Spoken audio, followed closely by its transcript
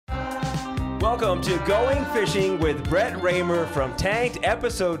welcome to Going Fishing with Brett Raymer from Tanked,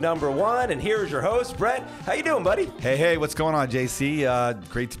 episode number 1. And here's your host, Brett. How you doing, buddy? Hey, what's going on, JC?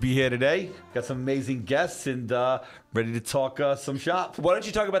 Great to be here today. Got some amazing guests and ready to talk some shop. Why don't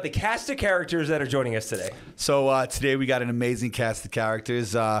you talk about the cast of characters that are joining us today? So today we got an amazing cast of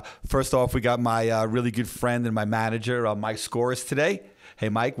characters. First off, we got my really good friend and my manager, Mike Scoris, today. Hey,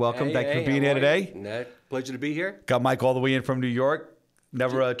 Mike, welcome. Thank you for being here today. Pleasure to be here. Got Mike all the way in from New York.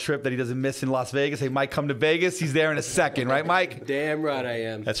 Never a trip that he doesn't miss in Las Vegas. Hey, Mike, come to Vegas. He's there in a second, right, Mike? Damn right I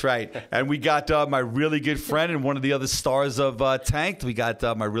am. That's right. And we got my really good friend and one of the other stars of Tanked. We got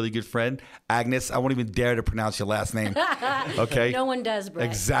my really good friend, Agnes. I won't even dare to pronounce your last name. Okay? No one does, Brett.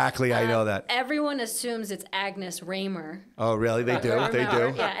 Exactly. I know that. Everyone assumes it's Agnes Raymer. Oh, really? They do. They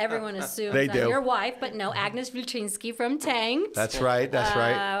do. Yeah, everyone assumes They I'm do. your wife, but no, Agnes Wilczynski from Tanked. That's right. That's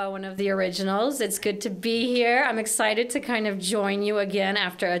right. One of the originals. It's good to be here. I'm excited to kind of join you again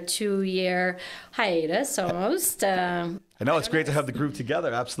after a 2-year hiatus almost. I know it's great to have the group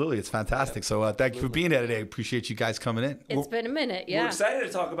together. Absolutely. It's fantastic. So thank you for being here today. Appreciate you guys coming in. It's been a minute, yeah. We're excited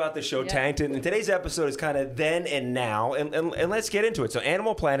to talk about the show Tanked, and today's episode is kind of then and now, and let's get into it. So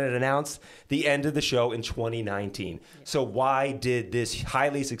Animal Planet announced the end of the show in 2019. So why did this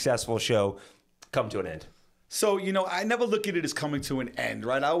highly successful show come to an end? So, I never look at it as coming to an end,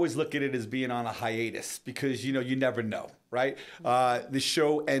 right? I always look at it as being on a hiatus because, you never know, right? The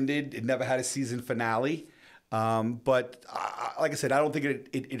show ended. It never had a season finale. But like I said, I don't think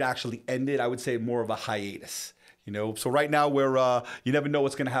it actually ended. I would say more of a hiatus. So right now we're you never know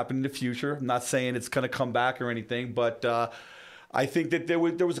what's going to happen in the future. I'm not saying it's going to come back or anything, but I think that there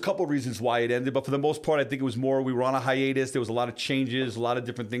was a couple of reasons why it ended, but for the most part, I think it was more we were on a hiatus. There was a lot of changes, a lot of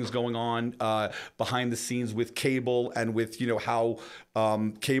different things going on behind the scenes with cable and with how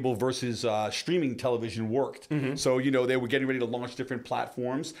cable versus streaming television worked. Mm-hmm. So they were getting ready to launch different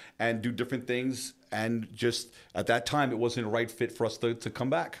platforms and do different things. And just at that time, it wasn't a right fit for us to come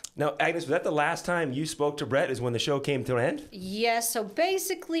back. Now, Agnes, was that the last time you spoke to Brett is when the show came to an end? Yes, so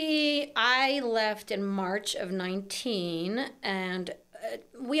basically I left in March of 19 and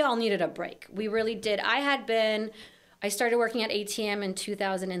we all needed a break. We really did. I started working at ATM in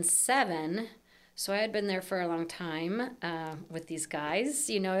 2007. So I had been there for a long time with these guys,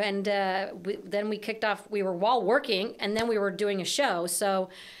 and then we kicked off. We were while working, and then we were doing a show. So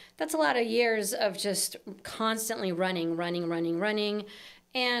that's a lot of years of just constantly running.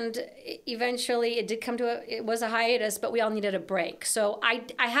 And eventually it did come to it was a hiatus, but we all needed a break. So I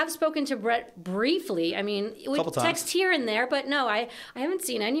have spoken to Brett briefly. I mean, we text here and there, but no, I haven't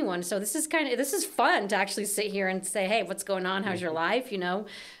seen anyone. So this is fun to actually sit here and say, hey, what's going on? How's your life?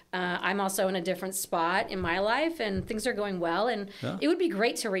 I'm also in a different spot in my life, and things are going well. And It would be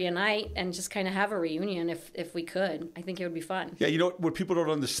great to reunite and just kind of have a reunion if we could. I think it would be fun. Yeah, what people don't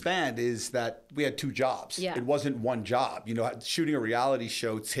understand is that we had 2 jobs. Yeah. It wasn't one job. Shooting a reality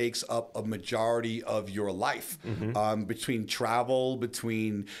show takes up a majority of your life. Mm-hmm. Between travel,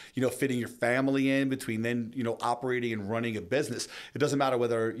 between fitting your family in, between then operating and running a business. It doesn't matter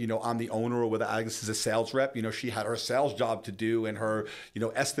whether I'm the owner or whether Agnes is a sales rep. She had her sales job to do and her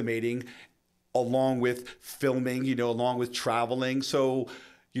estimating along with filming, along with traveling. So,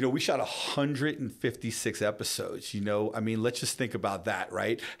 we shot 156 episodes, let's just think about that,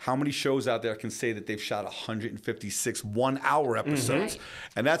 right? How many shows out there can say that they've shot 156 1-hour episodes?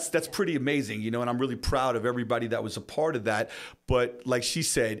 Mm-hmm. And that's pretty amazing, and I'm really proud of everybody that was a part of that. But like she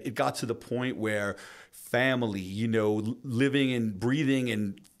said, it got to the point where family, living and breathing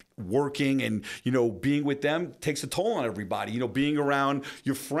and working and being with them takes a toll on everybody. Being around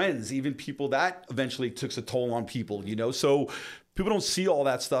your friends, even people that eventually takes a toll on people. So people don't see all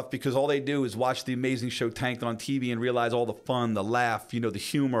that stuff because all they do is watch the amazing show Tanked on TV and realize all the fun, the laugh, the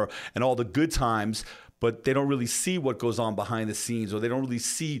humor and all the good times. But they don't really see what goes on behind the scenes, or they don't really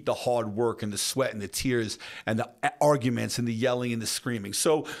see the hard work and the sweat and the tears and the arguments and the yelling and the screaming.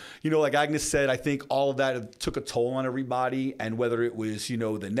 So, like Agnes said, I think all of that took a toll on everybody. And whether it was,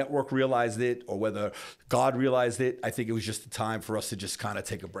 the network realized it or whether God realized it, I think it was just a time for us to just kind of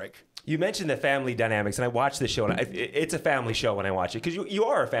take a break. You mentioned the family dynamics, and I watched the show, and it's a family show when I watch it, because you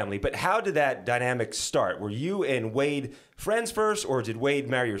are a family. But how did that dynamic start? Were you and Wade friends first, or did Wade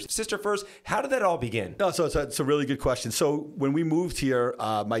marry your sister first? How did that all begin? No, so it's a really good question. So when we moved here,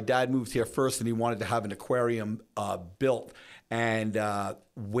 my dad moved here first, and he wanted to have an aquarium built. And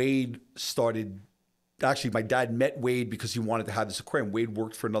Wade started, actually, my dad met Wade because he wanted to have this aquarium. Wade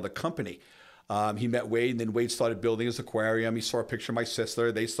worked for another company. He met Wade, and then Wade started building his aquarium. He saw a picture of my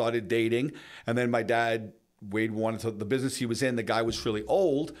sister. They started dating. And then my dad Wade wanted to, the business he was in, the guy was really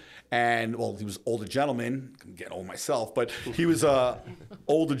old, and well, he was an older gentleman. I'm getting old myself, but he was a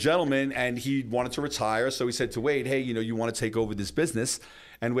older gentleman, and he wanted to retire. So he said to Wade, hey, you want to take over this business?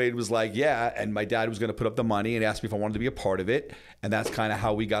 And Wade was like, yeah. And my dad was going to put up the money and asked me if I wanted to be a part of it. And that's kind of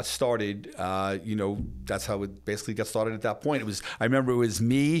how we got started. That's how it basically got started at that point. I remember it was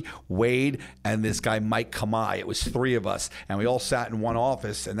me, Wade, and this guy, Mike Kamai. It was 3 of us. And we all sat in one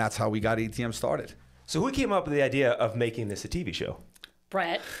office, and that's how we got ATM started. So who came up with the idea of making this a TV show?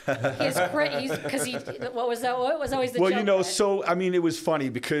 Brett. Because what was that? What was always the joke? Well, so I mean, it was funny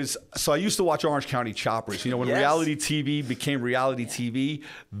because I used to watch Orange County Choppers. When Yes. reality TV became reality TV,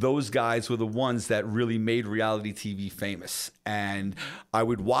 those guys were the ones that really made reality TV famous. And I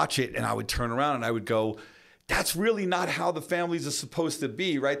would watch it, and I would turn around and I would go, that's really not how the families are supposed to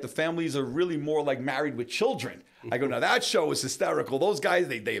be, right? The families are really more like Married with Children. I go, now that show is hysterical. Those guys,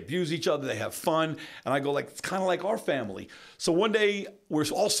 they abuse each other, they have fun. And I go, like, it's kind of like our family. So one day, we're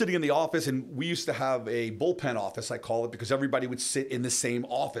all sitting in the office, and we used to have a bullpen office, I call it, because everybody would sit in the same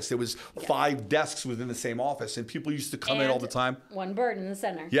office. There was 5 desks within the same office, and people used to come in all the time. One bird in the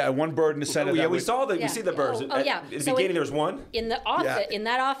center. Yeah, and one bird in the center. We see the birds. Yeah. At the beginning, there was one. In the office, in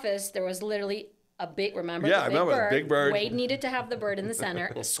that office, there was literally a big, remember? Yeah, the I remember the big bird. Wade needed to have the bird in the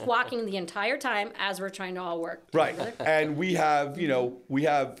center, squawking the entire time as we're trying to all work. Right. And we have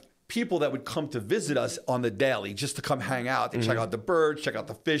people that would come to visit us on the daily just to come hang out and check out the birds, check out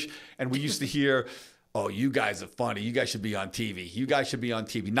the fish. And we used to hear, oh, you guys are funny. You guys should be on TV. You guys should be on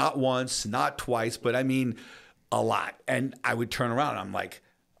TV. Not once, not twice, but I mean a lot. And I would turn around and I'm like,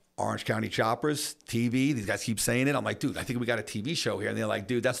 Orange County Choppers, TV. These guys keep saying it. I'm like, dude, I think we got a TV show here. And they're like,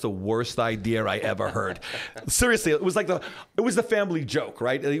 dude, that's the worst idea I ever heard. Seriously, it was the family joke,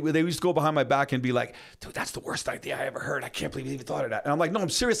 right? They used to go behind my back and be like, dude, that's the worst idea I ever heard. I can't believe you even thought of that. And I'm like, no, I'm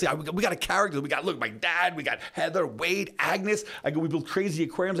seriously. We got a character. We got, look, my dad. We got Heather, Wade, Agnes. I go, we build crazy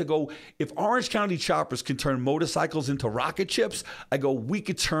aquariums. I go, if Orange County Choppers can turn motorcycles into rocket ships, I go, we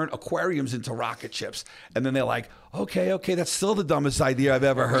could turn aquariums into rocket ships. And then they're like, okay, that's still the dumbest idea I've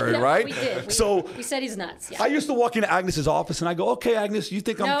ever heard, right? We did. We said he's nuts. Yeah. I used to walk into Agnes's office and I go, okay, Agnes, you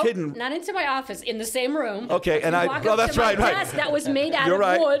think I'm kidding? Not into my office, in the same room. Okay, and that's right. Desk that was made out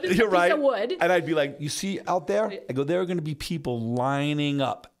of wood. You're right. Piece of wood. And I'd be like, you see out there? I go, there are going to be people lining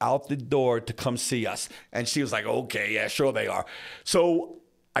up out the door to come see us. And she was like, okay, yeah, sure they are. So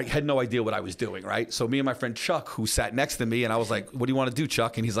I had no idea what I was doing, right? So me and my friend Chuck, who sat next to me, and I was like, what do you want to do,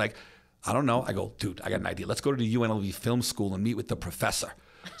 Chuck? And he's like, I don't know. I go, dude, I got an idea. Let's go to the UNLV film school and meet with the professor.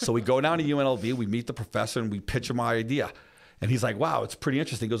 So we go down to UNLV, we meet the professor, and we pitch him our idea. And he's like, wow, it's pretty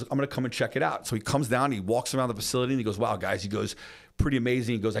interesting. He goes, I'm going to come and check it out. So he comes down, he walks around the facility, and he goes, wow, guys, he goes, pretty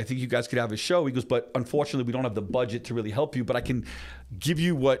amazing. He goes, I think you guys could have a show. He goes, but unfortunately, we don't have the budget to really help you, but I can give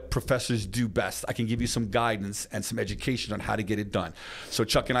you what professors do best. I can give you some guidance and some education on how to get it done. So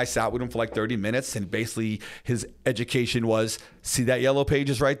Chuck and I sat with him for like 30 minutes, and basically his education was, see that yellow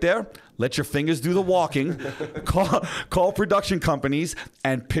pages right there? Let your fingers do the walking, call production companies,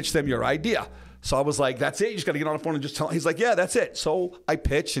 and pitch them your idea. So I was like, that's it? You just got to get on the phone and just tell him. He's like, yeah, that's it. So I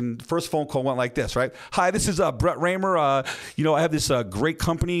pitch, and the first phone call went like this, right? Hi, this is Brett Raymer. I have this great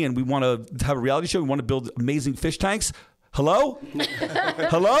company, and we want to have a reality show. We want to build amazing fish tanks. Hello?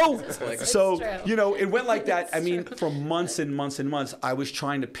 Hello? So, it went like that. I mean, for months and months and months, I was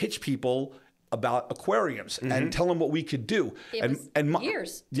trying to pitch people about aquariums and tell them what we could do.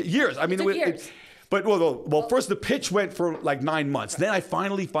 Years. Years. I mean, years. But first the pitch went for like 9 months. Then I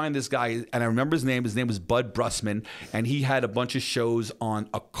finally find this guy, and I remember his name. His name was Bud Brussman, and he had a bunch of shows on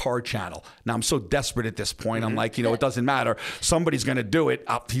a car channel. Now I'm so desperate at this point. I'm like, it doesn't matter. Somebody's going to do it.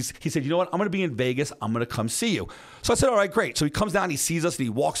 He said, you know what? I'm going to be in Vegas. I'm going to come see you. So I said, all right, great. So he comes down, he sees us, and he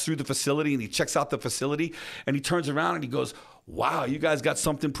walks through the facility, and he checks out the facility, and he turns around and he goes, wow, you guys got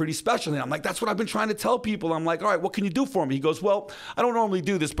something pretty special. And I'm like, that's what I've been trying to tell people. I'm like, all right, what can you do for me? He goes, well, I don't normally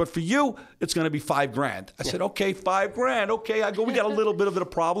do this, but for you, it's going to be $5,000. I said, okay, $5,000. Okay. I go, we got a little bit of a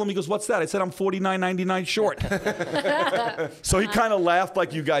problem. He goes, what's that? I said, I'm $49.99 short. So he kind of laughed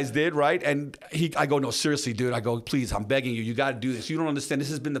like you guys did, right? And I go, no, seriously, dude. I go, please, I'm begging you. You got to do this. You don't understand. This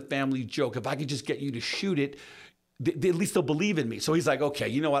has been the family joke. If I could just get you to shoot it, at least they'll believe in me. So he's like, okay,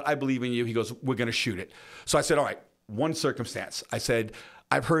 you know what? I believe in you. He goes, we're going to shoot it. So I said, all right. One circumstance. I said,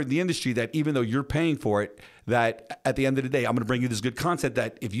 I've heard in the industry that even though you're paying for it, that at the end of the day, I'm going to bring you this good content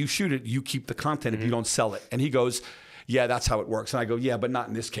that if you shoot it, you keep the content if you don't sell it. And he goes, yeah, that's how it works. And I go, yeah, but not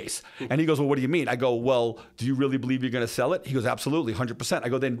in this case. And he goes, well, what do you mean? I go, well, do you really believe you're going to sell it? He goes, absolutely, 100%. I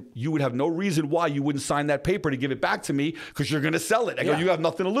go, then you would have no reason why you wouldn't sign that paper to give it back to me because you're going to sell it. I go, you have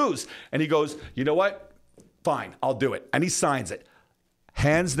nothing to lose. And he goes, you know what? Fine, I'll do it. And he signs it.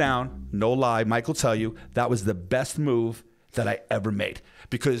 Hands down, no lie, Mike will tell you, that was the best move that I ever made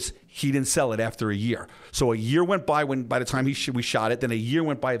because he didn't sell it after a year. So a year went by by the time we shot it, then a year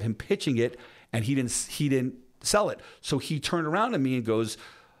went by of him pitching it, and he didn't sell it. So he turned around to me and goes,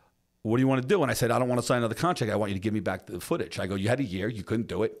 what do you want to do? And I said, I don't want to sign another contract. I want you to give me back the footage. I go, you had a year. You couldn't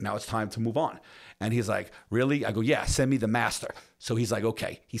do it. Now it's time to move on. And he's like, really? I go, yeah, send me the master. So he's like,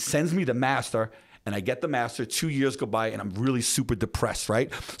 okay. He sends me the master, and I get the master. 2 years go by, and I'm really super depressed,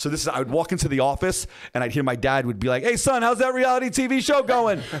 right? So I would walk into the office, and I'd hear my dad would be like, hey, son, how's that reality TV show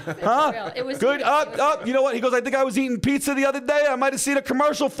going? Huh? It was good. Up. You know what? He goes, I think I was eating pizza the other day. I might have seen a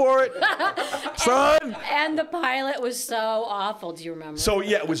commercial for it. Son. And the pilot was so awful. Do you remember? So,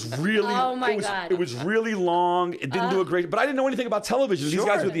 yeah, it was really, oh my God. It was really long. It didn't do a great, but I didn't know anything about television. Sure. These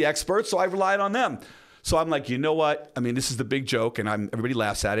guys were the experts, so I relied on them. So I'm like, you know what? I mean, this is the big joke, and everybody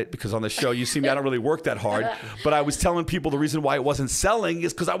laughs at it because on the show, you see me, I don't really work that hard. But I was telling people the reason why it wasn't selling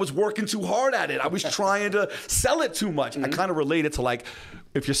is because I was working too hard at it. I was trying to sell it too much. I kind of relate it to like,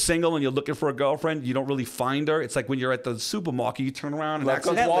 if you're single and you're looking for a girlfriend, you don't really find her. It's like when you're at the supermarket, you turn around and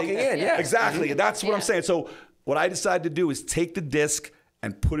accidentally walking in. Yeah, exactly. That's what I'm saying. So what I decided to do is take the disc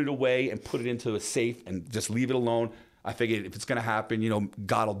and put it away and put it into a safe and just leave it alone. I figured if it's going to happen,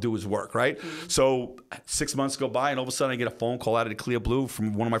 God will do his work, right? Mm-hmm. So 6 months go by, and all of a sudden I get a phone call out of the clear blue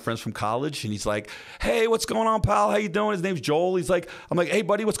from one of my friends from college, and he's like, hey, what's going on, pal? How you doing? His name's Joel. I'm like, hey,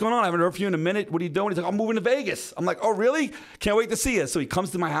 buddy, what's going on? I haven't heard from you in a minute. What are you doing? He's like, I'm moving to Vegas. I'm like, oh, really? Can't wait to see you. So he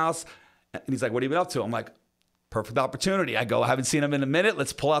comes to my house, and he's like, what have you been up to? I'm like, perfect opportunity. I go, I haven't seen him in a minute.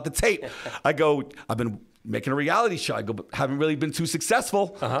 Let's pull out the tape. I go, I've been making a reality show. I go, but haven't really been too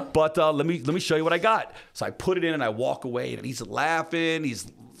successful. But let me show you what I got. So I put it in and I walk away, and he's laughing.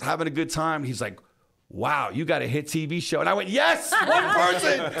 He's having a good time. He's like, wow, you got a hit TV show. And I went, yes, one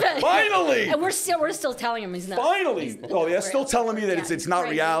person, finally. And we're still telling him he's not. Finally. Oh, they're still telling me that it's not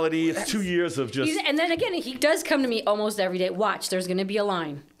reality. It's 2 years of just. And then again, he does come to me almost every day. Watch, there's going to be a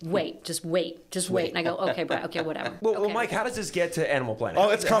line. Wait. And I go, okay, Brett, okay, whatever. Well, Mike, how does this get to Animal Planet? Oh,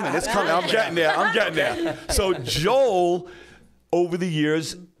 it's coming. I'm getting there. So Joel, over the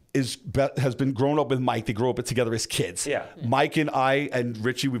years, has been grown up with Mike. They grew up together as kids. Yeah. Mike and I and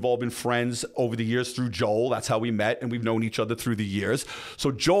Richie, we've all been friends over the years through Joel. That's how we met, and we've known each other through the years.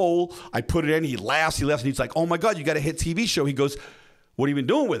 So Joel, I put it in, he laughs, and he's like, oh my God, you got a hit TV show. He goes, what have you been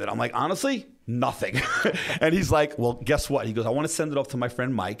doing with it? I'm like, honestly, nothing. And he's like, well, guess what? He goes, I want to send it off to my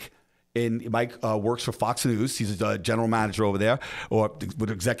friend Mike. And Mike works for Fox News. He's a general manager over there, or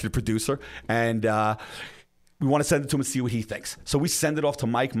with executive producer. And we want to send it to him and see what he thinks. So we send it off to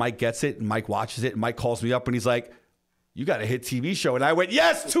Mike. Mike gets it, and Mike watches it. And Mike calls me up, and he's like, you got a hit TV show. And I went,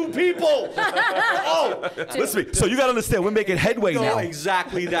 yes, 2 people. Listen to me. So you got to understand, we're making headway now. Not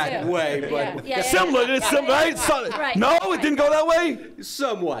exactly that way, but similar. It's similar, right? Right. No, it didn't go that way?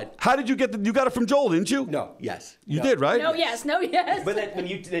 Somewhat. How did you get you got it from Joel, didn't you? No, yes. You did, right? No, yes. But then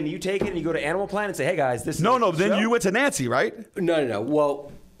you take it and you go to Animal Planet and say, hey, guys, this is No, the then show? you went to Nancy, right? No.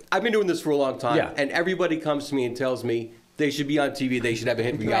 Well, I've been doing this for a long time, Yeah. and everybody comes to me and tells me they should be on TV, they should have a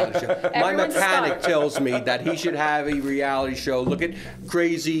hit reality show. My Everyone's mechanic smart. tells me that he should have a reality show. Look at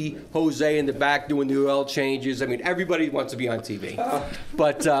crazy Jose in the back doing the oil changes. I mean, everybody wants to be on TV.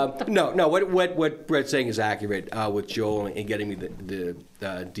 But no, what Brett's saying is accurate with Joel and getting me the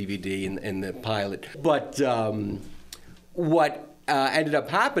DVD and the pilot. But what ended up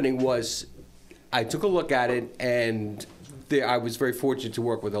happening was I took a look at it, and I was very fortunate to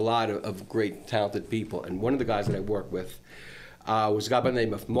work with a lot of great, talented people. And one of the guys that I worked with was a guy by the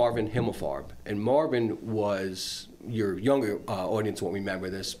name of Marvin Himmelfarb. And Marvin was, your younger audience won't remember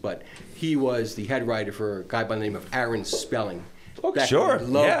this, but he was the head writer for a guy by the name of Aaron Spelling. Okay, sure.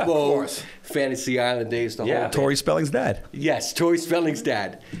 Love Yeah, of Boat, course. Fantasy Island days, the whole thing. Tori Spelling's dad. Yes, Tori Spelling's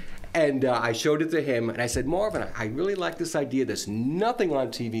dad. And I showed it to him, and I said, Marvin, I really like this idea. There's nothing on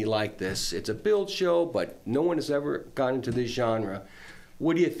TV like this. It's a build show, but no one has ever gone into this genre.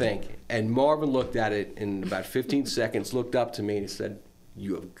 What do you think? And Marvin looked at it in about 15 seconds, looked up to me, and he said,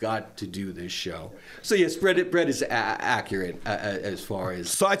 you have got to do this show. So yes, Brett is accurate as far as...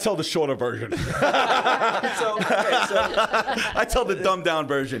 So I tell the shorter version. I tell the dumbed down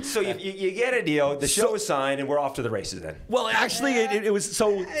version. So you get a deal, the show is signed, and we're off to the races then. Well, actually, it was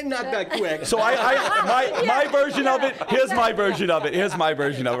so... Not that quick. So my version of it, here's my version of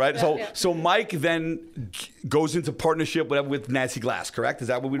it, right? So Mike then goes into partnership with Nancy Glass, correct? Is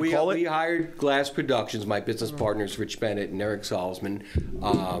that what we'd call it? We hired Glass Productions, my business partners, Rich Bennett and Eric Salzman,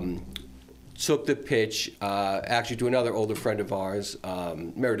 took the pitch actually to another older friend of ours,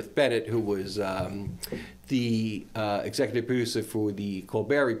 Meredith Bennett, who was the executive producer for the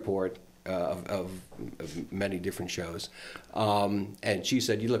Colbert Report, of many different shows. And she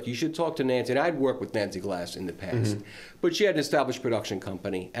said, look, you should talk to Nancy. And I'd worked with Nancy Glass in the past, but she had an established production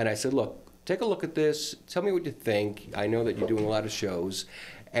company. And I said, look, take a look at this. Tell me what you think. I know that you're doing a lot of shows.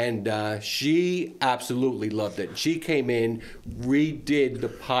 And she absolutely loved it. She came in, redid the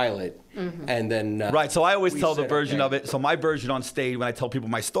pilot, and then right. So I always tell the said, version okay. of it. So my version on stage, when I tell people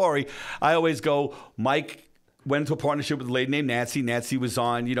my story, I always go, Mike went into a partnership with a lady named Nancy. Nancy was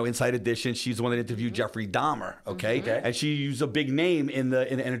on, Inside Edition. She's the one that interviewed Jeffrey Dahmer, okay? And she was a big name in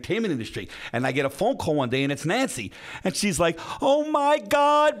the entertainment industry. And I get a phone call one day, and it's Nancy. And she's like, oh, my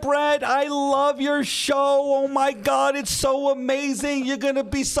God, Brett, I love your show. Oh, my God, it's so amazing. You're going to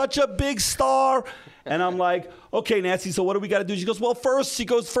be such a big star. And I'm like, okay, Nancy, so what do we got to do? She goes,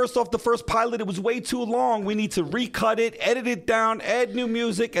 first off, the first pilot, it was way too long. We need to recut it, edit it down, add new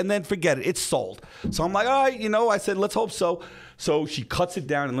music, and then forget it. It's sold. So I'm like, all right, I said, let's hope so. So she cuts it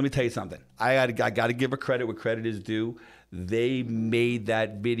down, and let me tell you something. I got to give her credit where credit is due. They made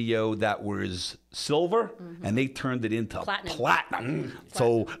that video that was silver, and they turned it into platinum.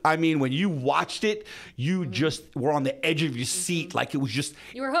 So, I mean, when you watched it, you just were on the edge of your seat. Like, it was just...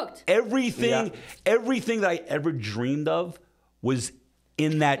 You were hooked. Everything that I ever dreamed of was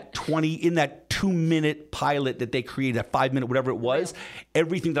in that 2-minute pilot that they created, that 5-minute, whatever it was.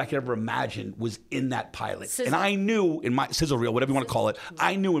 Everything that I could ever imagine was in that pilot. Sizzle. And I knew in my... Sizzle reel, whatever you want to call it.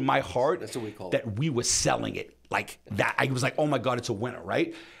 I knew in my heart That's what we call that we were selling it. Like that, I was like, oh my God, it's a winner,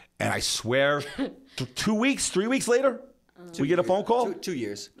 right? And I swear, 2 weeks, 3 weeks later, we get a phone call. 2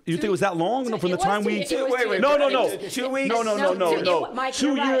 years. You think it was that long? No, from the It was time 2 we. years. It was Wait, No. 2 weeks? No. Mike,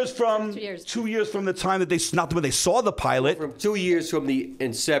 2 you're years right. from 2 years. 2 years from the time that not when they saw the pilot. From 2 years from the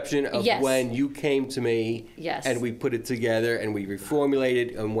inception of Yes. when you came to me, Yes. and we put it together and we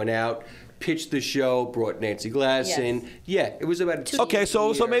reformulated and went out, pitched the show, brought Nancy Glass Yes. in. Yeah, it was about a 2 Okay,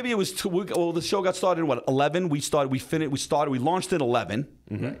 so year. maybe it was 2 weeks. Well, the show got started in what, 11? We launched in 11,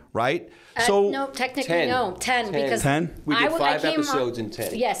 right? No, technically 10. no, 10 because 10? We did I 5 came episodes on, in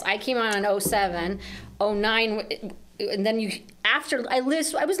 10. Yes, I came on in 07, 09, and then I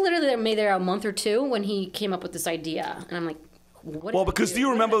was literally maybe there a month or two when he came up with this idea, and I'm like, what? Well, did I because do you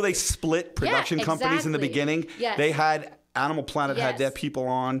What did remember I they split production companies in the exactly. beginning? Yes. They had Animal Planet had Yes. their people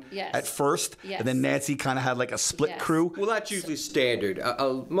on Yes. at first, Yes. and then Nancy kind of had like a split Yes. crew. Well, that's usually standard.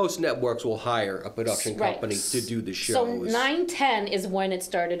 Most networks will hire a production Right. company to do the shows. So 9-10 is when it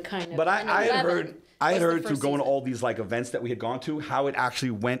started kind of. But and I had 11 heard I had was the heard through first going to season. all these like events that we had gone to how it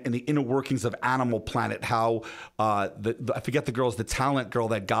actually went in the inner workings of Animal Planet. How I forget the girl's the talent girl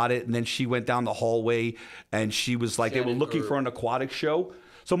that got it, and then she went down the hallway and she was like they were Shannon looking Erb. for an aquatic show.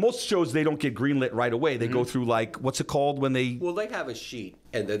 So most shows they don't get greenlit right away. They go through like what's it called when they Well, they have a sheet,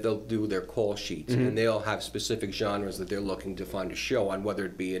 and they'll do their call sheets, and they'll have specific genres that they're looking to find a show on, whether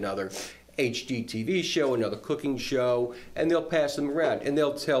it be another HGTV show, another cooking show, and they'll pass them around, and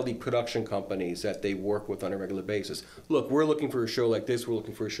they'll tell the production companies that they work with on a regular basis, look, we're looking for a show like this, we're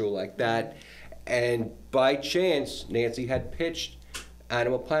looking for a show like that, and by chance, Nancy had pitched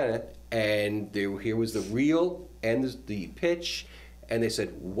Animal Planet, and here was the reel and the pitch, and they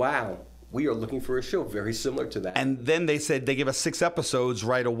said, wow, we are looking for a show very similar to that. And then they said they give us 6 episodes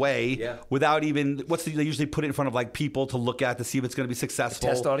right away Yeah. without even they usually put it in front of like people to look at to see if it's going to be successful.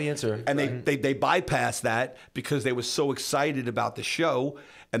 Test audience or And they bypassed that because they were so excited about the show.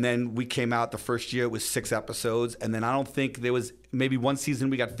 And then we came out the first year, it was 6 episodes. And then I don't think there was maybe one season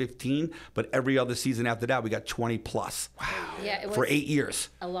we got 15, but every other season after that we got 20 plus. Wow. Yeah, it was For 8 years.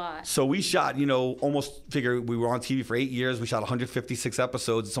 a lot. So we shot, almost figure we were on TV for 8 years. We shot 156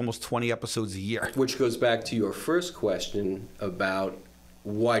 episodes. It's almost 20 episodes a year. Which goes back to your first question about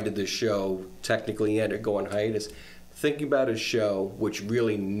why did the show technically end or go on hiatus. Thinking about a show which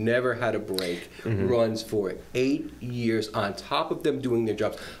really never had a break, runs for 8 years on top of them doing their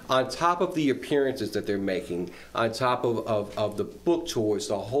jobs, on top of the appearances that they're making, on top of the book tours,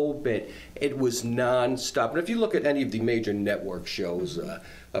 the whole bit. It was nonstop. And if you look at any of the major network shows,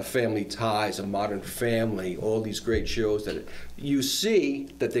 Family Ties, A Modern Family, all these great shows that you see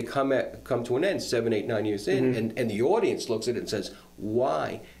that they come to an end 7, 8, 9 years in, and the audience looks at it and says,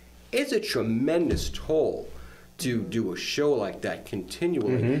 why? It's a tremendous toll to do a show like that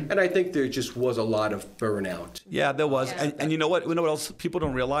continually. And I think there just was a lot of burnout. Yeah, there was. Yeah. And you know what? You know what else people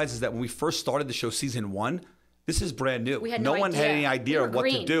don't realize is that when we first started the show season 1, this is brand new. We had no no one had idea. any idea We were of what to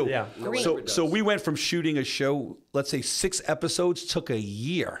green. do. Yeah. Green. So we went from shooting a show, let's say 6 episodes took a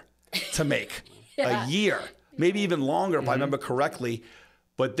year to make. Yeah. A year. Maybe even longer if I remember correctly.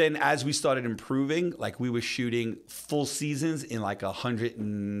 But then as we started improving, like we were shooting full seasons in like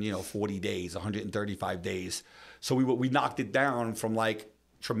 140 days, 135 days. So we knocked it down from like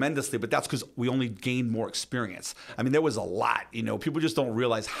tremendously, but that's because we only gained more experience. I mean, there was a lot. People just don't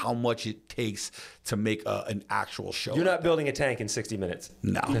realize how much it takes to make an actual show. You're not building a tank in 60 minutes.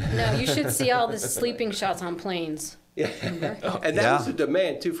 No. No, you should see all the sleeping shots on planes. Yeah. And that was the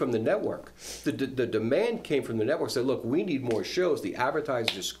demand, too, from the network. The demand came from the network. Said, look, we need more shows. The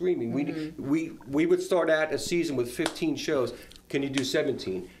advertisers are screaming. We would start out a season with 15 shows. Can you do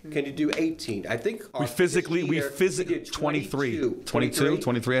 17? Can you do 18? I think we physically did 23,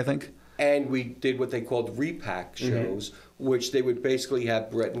 I think. And we did what they called repack shows, which they would basically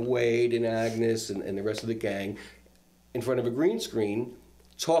have Brett and Wade and Agnes and the rest of the gang in front of a green screen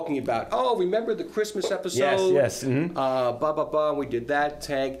talking about, oh, remember the Christmas episode? Yes. Blah, blah, blah. We did that,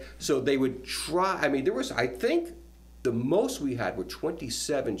 tank. So they would try. I mean, I think the most we had were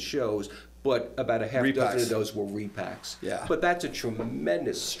 27 shows, but about a half dozen of those were repacks. Yeah. But that's a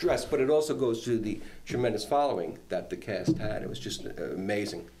tremendous stress, but it also goes to the tremendous following that the cast had. It was just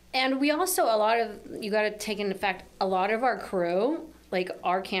amazing. And we also, you got to take into fact, a lot of our crew, like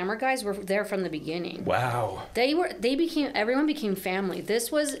our camera guys, were there from the beginning. Wow. Everyone became family.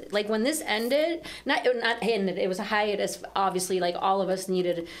 This was, like, when this ended, not ended, it was a hiatus, obviously, like, all of us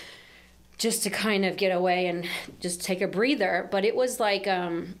needed just to kind of get away and just take a breather. But it was like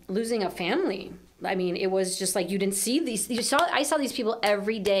losing a family. I mean, it was just like you didn't see these. I saw these people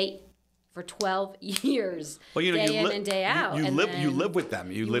every day for 12 years, day in and day out. You live with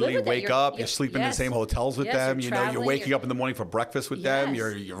them. You literally wake up. You sleep in the same hotels with them. You're waking up in the morning for breakfast with them.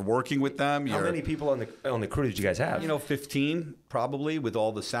 You're working with them. How many people on the crew did you guys have? 15 probably, with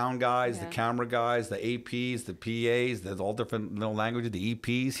all the sound guys, the camera guys, the APs, the PAs. There's all different languages. The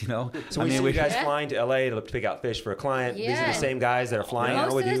EPs. So we see you guys flying to LA to pick out fish for a client. These are the same guys that are flying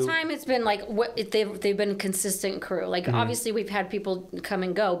out with you. Most of the time, it's been like they've been consistent crew. Like obviously, we've had people come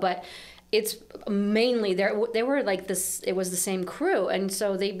and go, but it's mainly they were like this. It was the same crew, and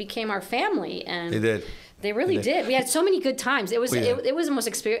so they became our family. And they did. They really did. We had so many good times. It was it was the most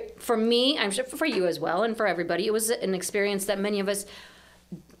experience for me. I'm sure for you as well, and for everybody. It was an experience that many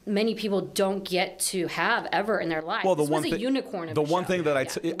people don't get to have ever in their life. Well, this was a unicorn of a show. Thing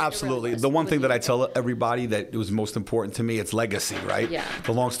that absolutely the one thing that I tell everybody that was most important to me, it's legacy, right? Yeah.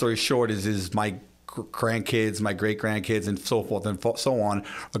 The long story short is my grandkids, my great grandkids, and so forth and so on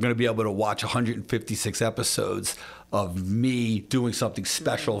are going to be able to watch 156 episodes of me doing something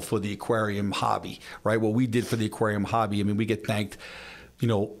special for the aquarium hobby, right? What we did for the aquarium hobby. I mean, we get thanked,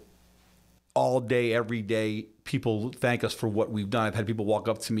 all day, every day. People thank us for what we've done. I've had people walk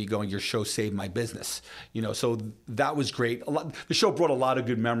up to me going, your show saved my business. So that was great. The show brought a lot of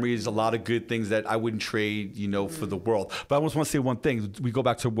good memories, a lot of good things that I wouldn't trade, for the world. But I just want to say one thing. We go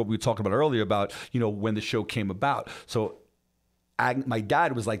back to what we were talking about earlier about, when the show came about. So my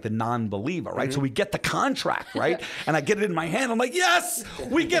dad was like the non-believer, right? So we get the contract, right? And I get it in my hand. I'm like, yes,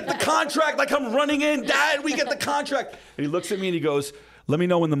 we get the contract. Like I'm running in, Dad, we get the contract. And he looks at me and he goes, let me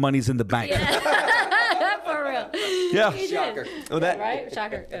know when the money's in the bank. For real. Yeah. Shocker. Right?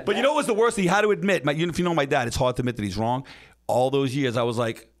 Shocker. But what was the worst? He had to admit, if you know my dad, it's hard to admit that he's wrong. All those years, I was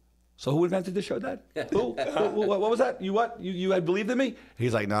like, so who invented the show, Dad? Who? What was that? You what? You had believed in me?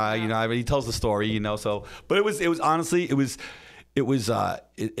 He's like, nah, he tells the story, so. But it was honestly, it was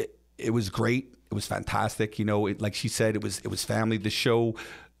great. It was fantastic. Like she said, it was family. The show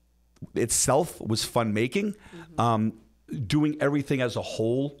itself was fun making. Doing everything as a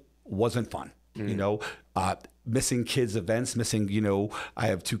whole wasn't fun. Missing kids events, I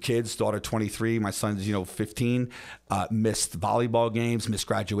have 2 kids, daughter 23, my son's 15. Missed volleyball games, missed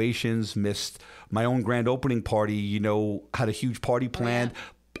graduations, missed my own grand opening party. Had a huge party planned.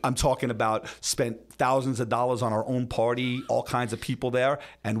 I'm talking about spent thousands of dollars on our own party, all kinds of people there,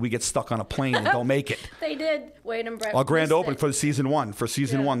 and we get stuck on a plane and don't make it. They did. Wade and Brett. Our grand opening for season one,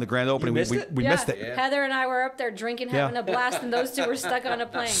 the grand opening, we missed it. Yeah. Heather and I were up there drinking, having a blast, and those two were stuck on a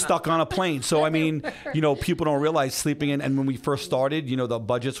plane. Stuck on a plane. So, I mean, people don't realize sleeping in, and when we first started, the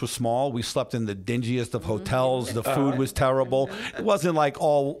budgets were small. We slept in the dingiest of hotels. The food was terrible. It wasn't like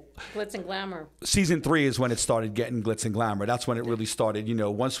all... Glitz and glamour. Season 3 is when it started getting glitz and glamour. That's when it really started.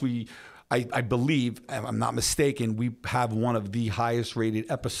 Once I believe, if I'm not mistaken, we have one of the highest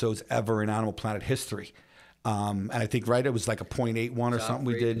rated episodes ever in Animal Planet history. And I think, it was like a 0.81 or something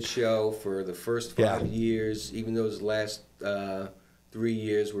we did. Show for the first 5 years, even those last 3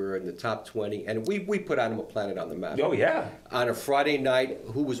 years we were in the top 20, and we put Animal Planet on the map. Oh yeah! On a Friday night,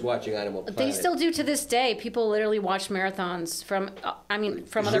 who was watching Animal Planet? They still do to this day. People literally watch marathons from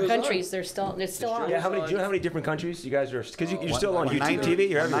other countries. It's still on. Yeah, do you know how many different countries you guys are? Because you're still on YouTube TV.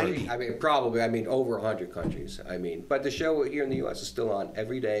 You're everywhere. Probably. Over 100 countries. But the show here in the U.S. is still on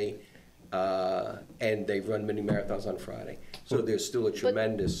every day. and they run mini marathons on Friday. So there's still a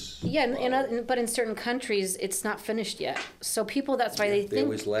tremendous. Yeah, but in certain countries, it's not finished yet. So people, that's why they think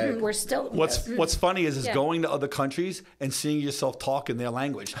always lag. we're still. What's funny is Yeah. going to other countries and seeing yourself talk in their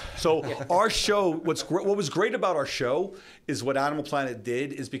language. So our show, what was great about our show is what Animal Planet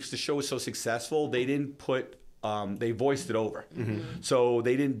did is because the show was so successful, they didn't put. They voiced it over, so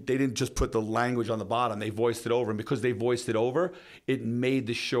they didn't just put the language on the bottom. They voiced it over, and because they voiced it over, it made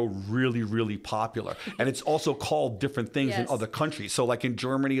the show really, really popular. And it's also called different things in Yes. other countries. So, like in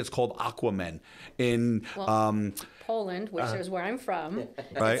Germany, it's called Aquaman. In Poland, which is where I'm from,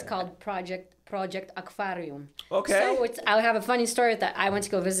 Right. it's called Project Aquarium. Okay. So I have a funny story that I went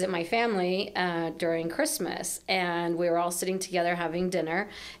to go visit my family during Christmas, and we were all sitting together having dinner,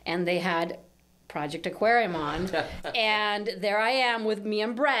 and they had Project Aquarium on, and there I am with me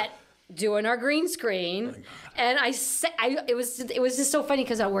and Brett doing our green screen, and it was just so funny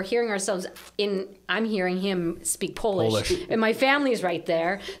because we're hearing ourselves I'm hearing him speak Polish, and my family's right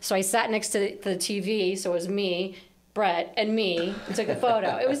there, so I sat next to the TV, so it was me, Brett, and me, and took a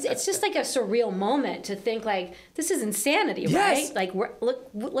photo. It's just like a surreal moment to think like this is insanity, Yes. right? Like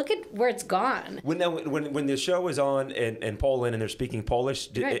look at where it's gone. When the show is on in Poland and they're speaking Polish,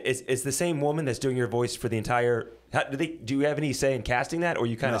 Right. is the same woman that's doing your voice for the entire? Do you have any say in casting that, or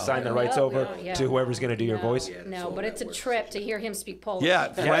you kind of sign the rights over to whoever's going to do your voice? No, but it's a trip to hear him speak Polish. yeah,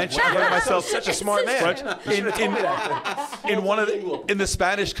 French. I learned myself Such a smart man. French. In the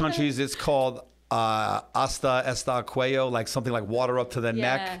Spanish countries, it's called hasta el cuello, like something like water up to the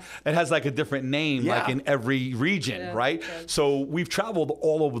neck. Yes. It has like a different name, like in every region, right? So we've traveled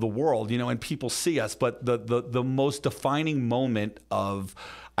all over the world, and people see us. But the most defining moment of,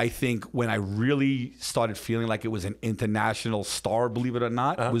 I think, when I really started feeling like it was an international star, believe it or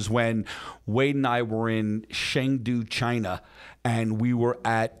not, was when Wade and I were in Chengdu, China, and we were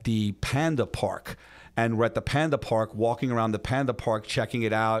at the Panda Park. And we're at the Panda Park, walking around the Panda Park, checking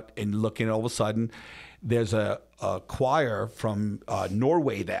it out and looking. All of a sudden, there's a choir from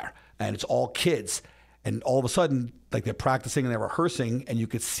Norway there, and it's all kids. And all of a sudden, like they're practicing and they're rehearsing, and you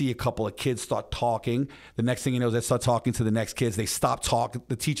could see a couple of kids start talking. The next thing you know, they start talking to the next kids. They stop talking.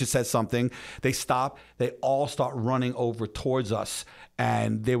 The teacher says something. They stop. They all start running over towards us.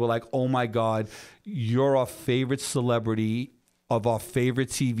 And they were like, oh my God, you're our favorite celebrity of our favorite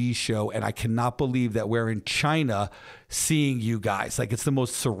TV show, and I cannot believe that we're in China seeing you guys. Like, it's the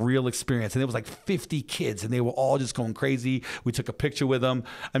most surreal experience. And there was like 50 kids, and they were all just going crazy. We took a picture with them.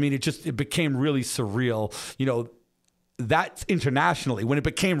 I mean, it became really surreal. That's internationally. When it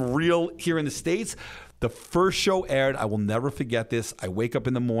became real here in the States, the first show aired. I will never forget this. I wake up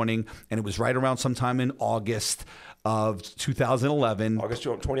in the morning, and it was right around sometime in August of 2011. August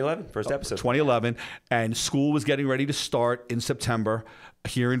 2011, first episode. 2011, and school was getting ready to start in September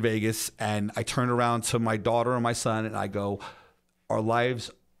here in Vegas. And I turned around to my daughter and my son, and I go, our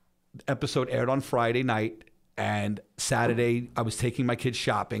lives episode aired on Friday night, and Saturday I was taking my kids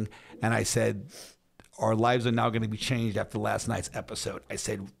shopping, and I said, our lives are now going to be changed after last night's episode. I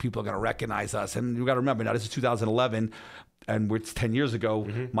said, people are going to recognize us. And you got to remember, now this is 2011, and it's 10 years ago.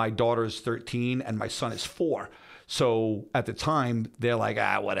 My daughter is 13, and my son is 4. So at the time, they're like,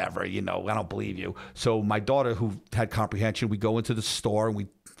 whatever, I don't believe you. So my daughter, who had comprehension, we go into the store, and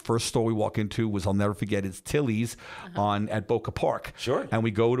first store we walk into was, I'll never forget, it's Tilly's at Boca Park. Sure. And we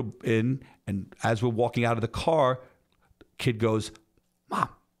go in, and as we're walking out of the car, kid goes, Mom,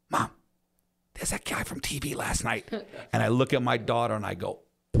 there's that guy from TV last night. And I look at my daughter and I go,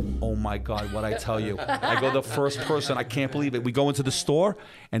 oh my God, what'd I tell you? I go, the first person, I can't believe it. We go into the store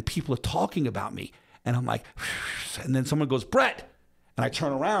and people are talking about me. And I'm like, and then someone goes, Brett. And I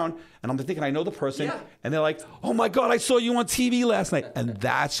turn around and I'm thinking I know the person. Yeah. And they're like, oh my God, I saw you on TV last night. And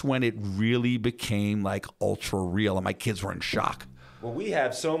that's when it really became like ultra real. And my kids were in shock. Well, we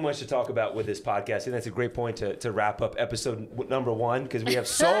have so much to talk about with this podcast, and that's a great point to wrap up episode number 1, because we have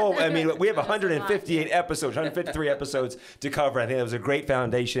we have 158 episodes, 153 episodes to cover. I think that was a great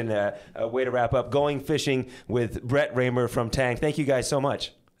foundation, way to wrap up. Going fishing with Brett Raymer from Tang. Thank you guys so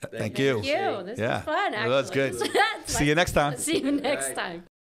much. Thank you. Thank you. This was fun, actually. Well, that's good. See you next time. See you next time.